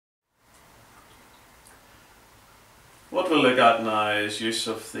What we'll look at now is use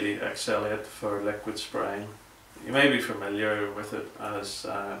of the XL8 for liquid spraying. You may be familiar with it as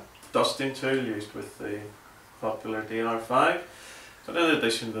a dusting tool used with the popular DR5, but in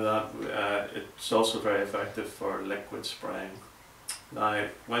addition to that it's also very effective for liquid spraying. Now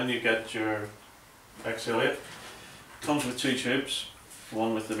when you get your XL8, it comes with two tubes,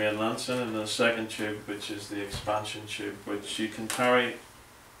 one with the main lance in and the second tube which is the expansion tube, which you can carry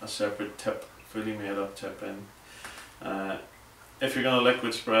a separate tip, fully made up tip in. If you're going to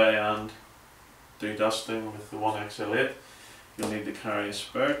liquid spray and do dusting with the one XL8, you'll need to carry a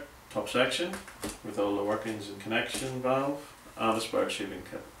spare top section with all the workings and connection valve and a spare tubing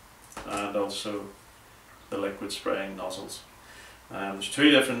kit, and also the liquid spraying nozzles. There's two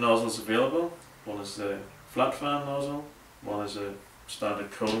different nozzles available. One is the flat fan nozzle, one is a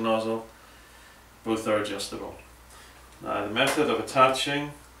standard cone nozzle. Both are adjustable. Now the method of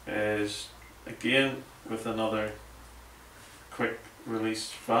attaching is again with another quick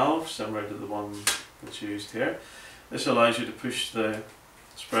release valve similar to the one that's used here. This allows you to push the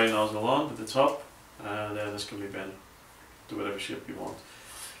spray nozzle on to the top, and then this can be bent to whatever shape you want.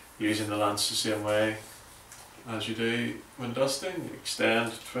 Using the lance the same way as you do when dusting, you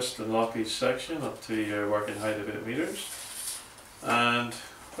extend, twist and lock each section up to your working height of 8 meters, and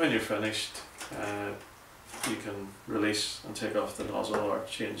when you're finished you can release and take off the nozzle or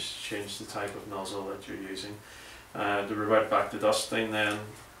change the type of nozzle that you're using. To revert back to dusting, then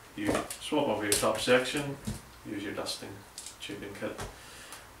you swap over your top section, use your dusting tubing kit.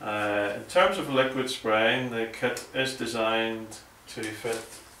 In terms of liquid spraying, the kit is designed to fit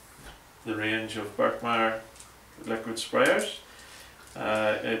the range of Berkmeyer liquid sprayers.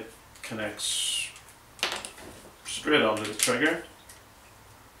 It connects straight onto the trigger,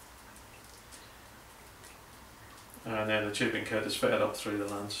 and then the tubing kit is fed up through the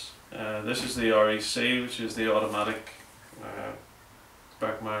lance. This is the REC, which is the automatic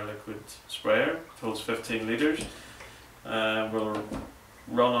Berkmeyer liquid sprayer. It holds 15 litres. Will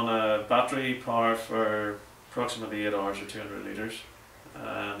run on a battery power for approximately 8 hours or 200 litres,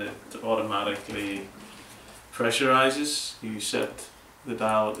 and it automatically pressurizes. You set the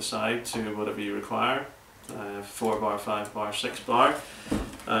dial at the side to whatever you require, 4 bar, 5 bar, 6 bar,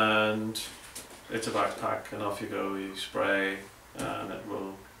 and it's a backpack, and off you go. You spray and it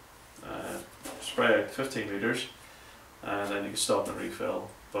will spray out 15 litres, and then you can stop and refill,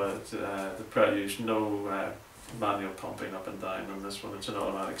 but there's no manual pumping up and down on this one. It's an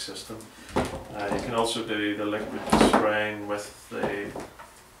automatic system. You can also do the liquid spraying with the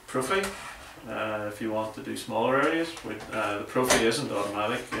Profi if you want to do smaller areas. The Profi isn't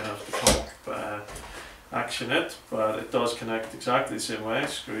automatic, you have to pump action it, but it does connect exactly the same way. It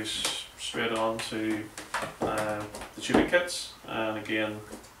screws straight on to the tubing kits, and again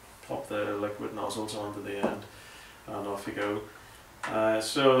pop the liquid nozzles onto the end, and off you go.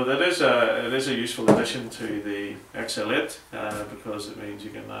 So it is a useful addition to the XL8 because it means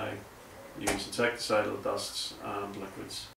you can now use insecticidal dusts and liquids.